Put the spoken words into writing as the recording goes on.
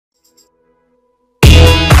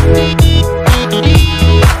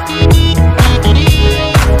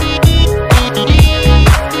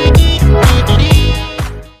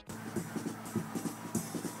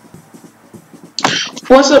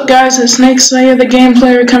What's up guys, it's Snake Slayer the Game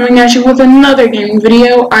Player coming at you with another gaming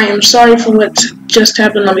video. I am sorry for what just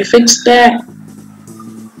happened, let me fix that.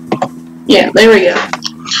 Yeah, there we go.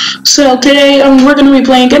 So today we're going to be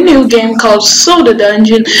playing a new game called Soda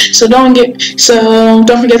Dungeon. So don't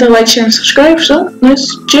forget to like, share, and subscribe. So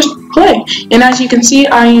let's just play. And as you can see,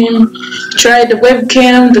 I tried the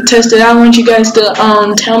webcam to test it out. I want you guys to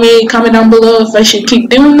tell me, comment down below if I should keep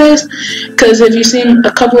doing this. Because if you've seen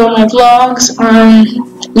a couple of my vlogs,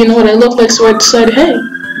 you know what I look like. So I decided, hey,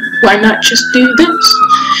 why not just do this?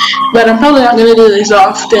 But I'm probably not going to do this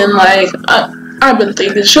often. Like I've been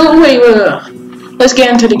thinking. So wait. Let's get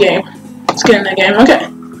into the game. Let's get into the game. Okay.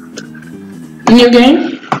 New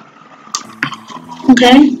game.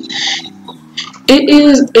 Okay. It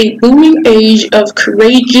is a booming age of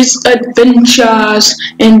courageous adventures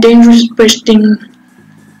and dangerous bursting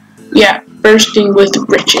with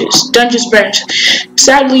riches. Dungeons burst.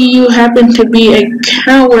 Sadly, you happen to be a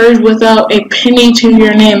coward without a penny to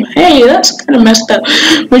your name. Hey, that's kind of messed up.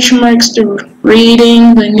 Which makes the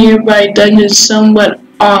raiding the nearby dungeons somewhat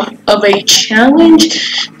of a challenge.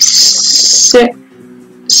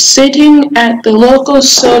 Sitting at the local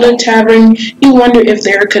soda tavern, you wonder if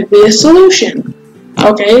there could be a solution.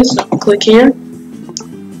 Okay, so click here.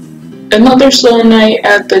 Another slow night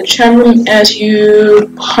at the tavern as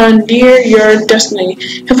you ponder your destiny.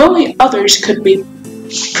 If only others could be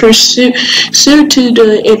pursued to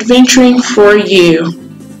the adventuring for you.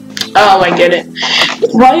 Oh, I get it.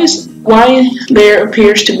 Why there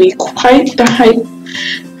appears to be quite the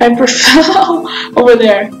hyper fellow over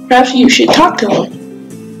there. Perhaps you should talk to him.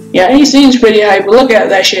 Yeah, he seems pretty hyper. Look at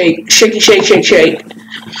that shake. Shaky, shake, shake, shake.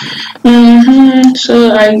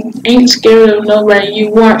 So I ain't scared of nobody. You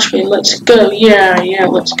watch me. Let's go. Yeah,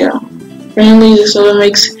 let's go. Friendly, so it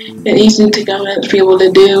makes it easy to convince people to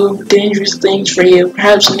do dangerous things for you.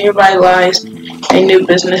 Perhaps nearby lies a new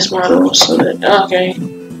business model. So that,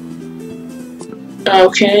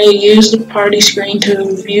 Okay, use the party screen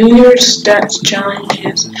to view your stats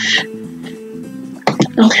challenges.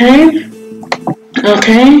 Okay.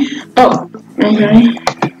 Oh, okay.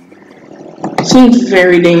 Seems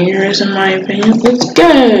very dangerous in my opinion. Let's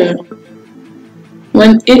go.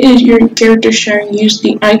 When it is your character sharing, use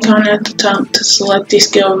the icon at the top to select the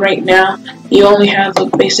skill. Right now, you only have the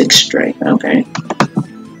basic strength. Okay.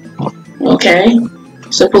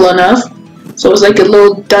 Simple enough. So it's like a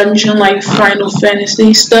little dungeon, like Final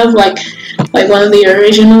Fantasy stuff, like one of the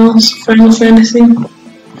originals, Final Fantasy.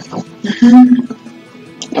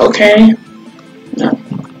 Okay. No.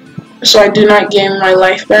 So I do not gain my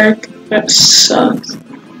life back. That sucks. I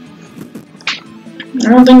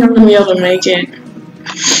don't think I'm gonna be able to make it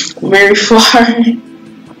very far.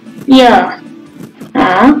 Yeah.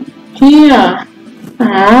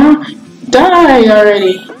 Die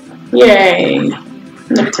already. Yay.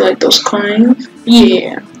 I'm gonna collect those coins.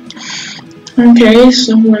 Yeah. Okay,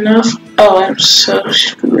 simple enough. Oh, I'm so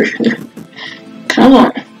screwed. Come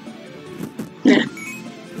on. Yeah.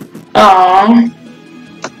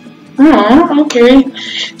 Okay.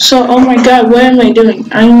 So, oh my god, what am I doing?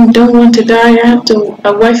 I don't want to die. I have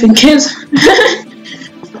a wife and kids.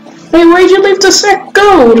 Wait, where'd you leave the sack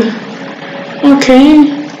gold?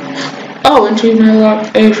 Okay. Oh, and she's gonna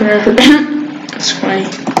lock A forever. That's funny.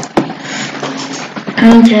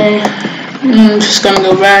 Okay, I'm just gonna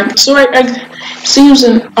go back. So seems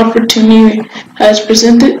an opportunity has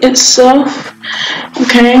presented itself.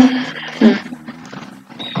 Okay.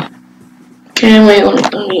 Okay, wait,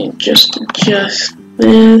 let me just adjust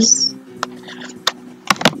this.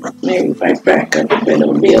 Maybe if I back up a bit,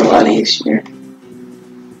 it'll be a lot easier.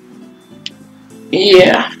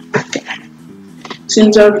 Yeah. Okay.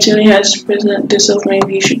 Seems opportunity has presented itself.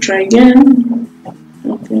 Maybe you should try again.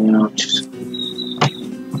 Okay, I'll just.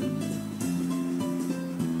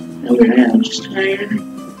 Okay, I'm just tired.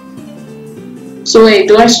 So wait,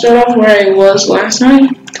 do I start off where I was last night?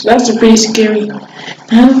 Because that's a pretty scary.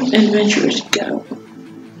 How adventurous go?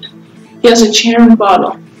 He has a chair and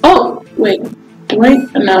bottle. Oh, wait. Do I?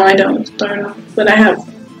 No, I don't start off. But I have.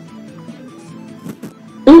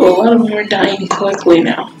 Ooh, a lot of them are dying quickly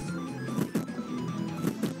now.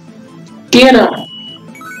 Get him!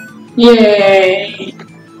 Yay!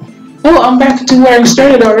 Oh, I'm back to where I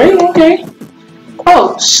started already. Okay.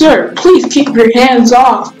 Oh, sir, please keep your hands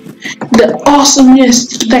off the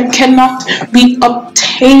awesomeness that cannot be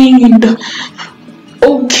obtained.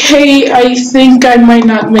 Okay, I think I might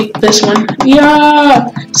not make this one. Yeah,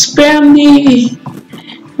 spam me.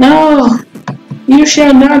 No. You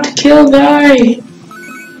shall not kill thy.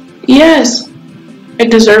 Yes, I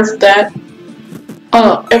deserve that.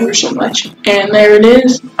 Oh, ever so much. And there it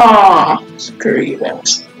is. Aw, screw you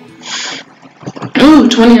guys. Ooh,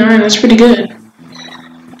 29, that's pretty good.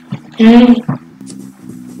 Okay.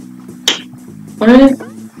 What?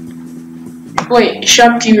 Wait,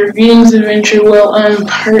 shopkeeper, greetings, adventure. Well,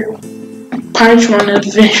 Parchron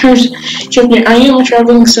Adventures. Shopkeeper, I am a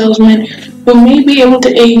traveling salesman who may be able to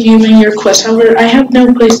aid you in your quest. However, I have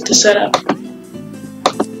no place to set up.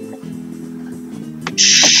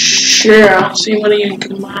 Sure, I'll see what you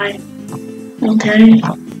can buy. Okay.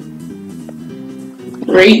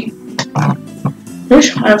 Great.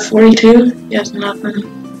 Push 542. Yes, nothing.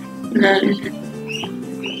 None.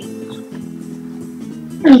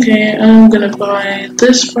 Okay, I'm gonna buy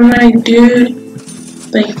this for my dude.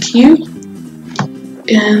 Thank you.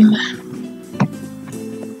 And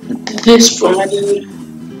this for my dude.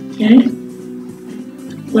 Okay.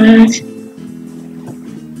 Back.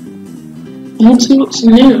 Let's see what's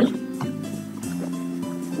new.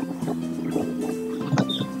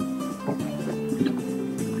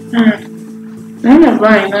 I'm not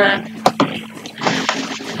buying that.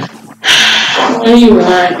 What do you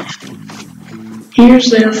want? Here's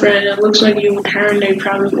their friend. It looks like you turned a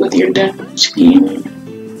problem with your death scheme.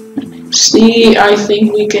 See, I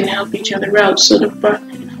think we can help each other out. So the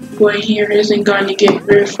boy here isn't going to get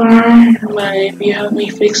very far. But if you help me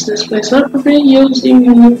fix this place up a bit, you'll see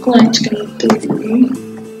new clients coming through.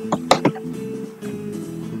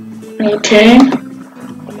 Okay.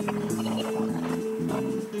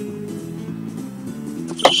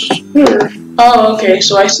 Sure. Oh, okay.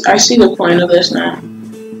 So I see the point of this now.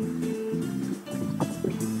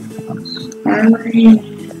 Armory.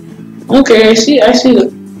 Okay, I see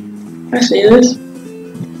this.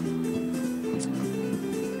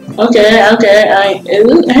 Okay,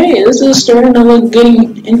 hey, this is starting to look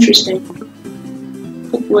getting interesting.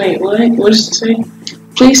 Wait, what? What does it say?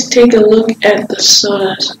 Please take a look at the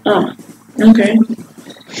sodas. Oh, okay.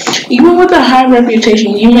 Even with a high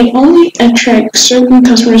reputation, you may only attract certain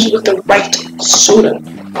customers with the right soda.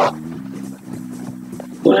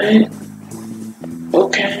 What?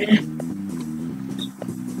 Okay.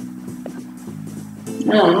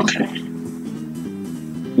 Oh, okay.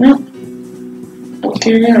 Nope.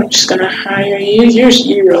 Okay, I'm just gonna hire you. You're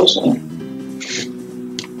 0, so.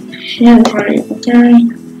 Your party, okay.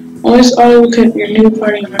 Always auto clip your new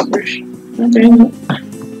party members. Okay.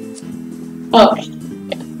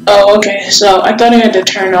 Oh, okay. So I thought I had to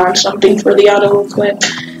turn on something for the auto clip.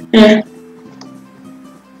 Yeah.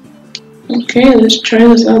 Okay, let's try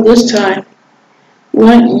this out this time.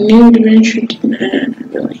 What new adventure?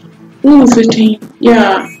 Really? Ooh, 15.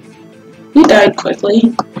 Yeah. He died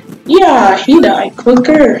quickly. Yeah, he died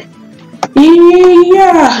quicker.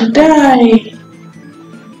 Yeah, die.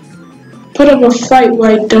 Put up a fight,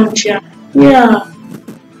 why don't ya? Yeah.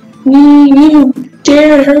 You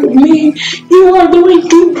dare hurt me? You are going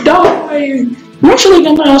to die. I'm actually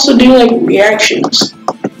gonna also do like reactions.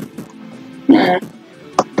 Yeah,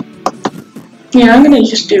 I'm gonna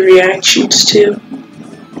just do reactions too.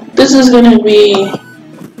 This is gonna be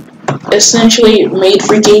essentially made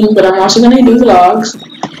for gaming, but I'm also gonna do vlogs.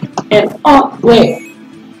 And oh wait,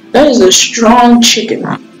 that is a strong chicken.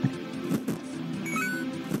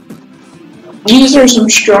 These are some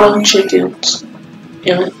strong chickens,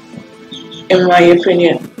 in my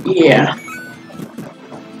opinion. Yeah.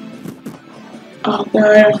 Oh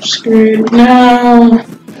god, I'm screwed now.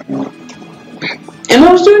 And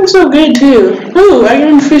I was doing so good too. Ooh, I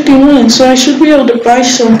earned 51, so I should be able to buy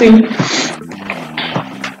something.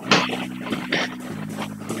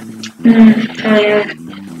 Iron.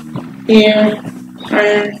 Yeah,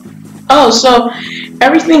 iron. Oh, so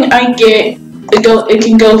everything I get, it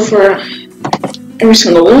can go for every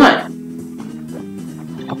single one.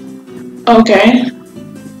 Okay.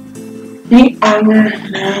 Meat armor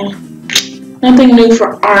now. Nothing new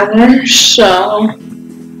for armor, so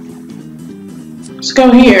let's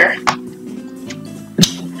go here.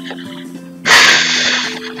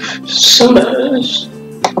 Sodas.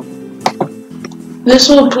 This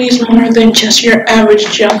will please more than just your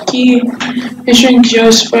average junkie. Featuring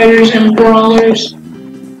Joe's fighters and brawlers.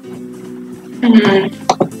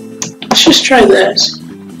 Let's just try this.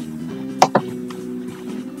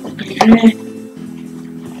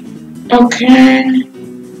 Okay.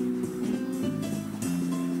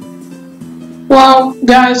 Well,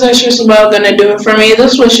 guys, that's just about gonna do it for me.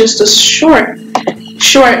 This was just a short.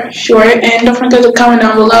 And don't forget to comment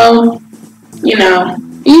down below. You know,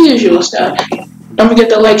 the usual stuff. Don't forget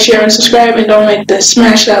to like, share, and subscribe, and don't forget to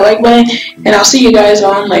smash that like button. And I'll see you guys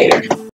on later.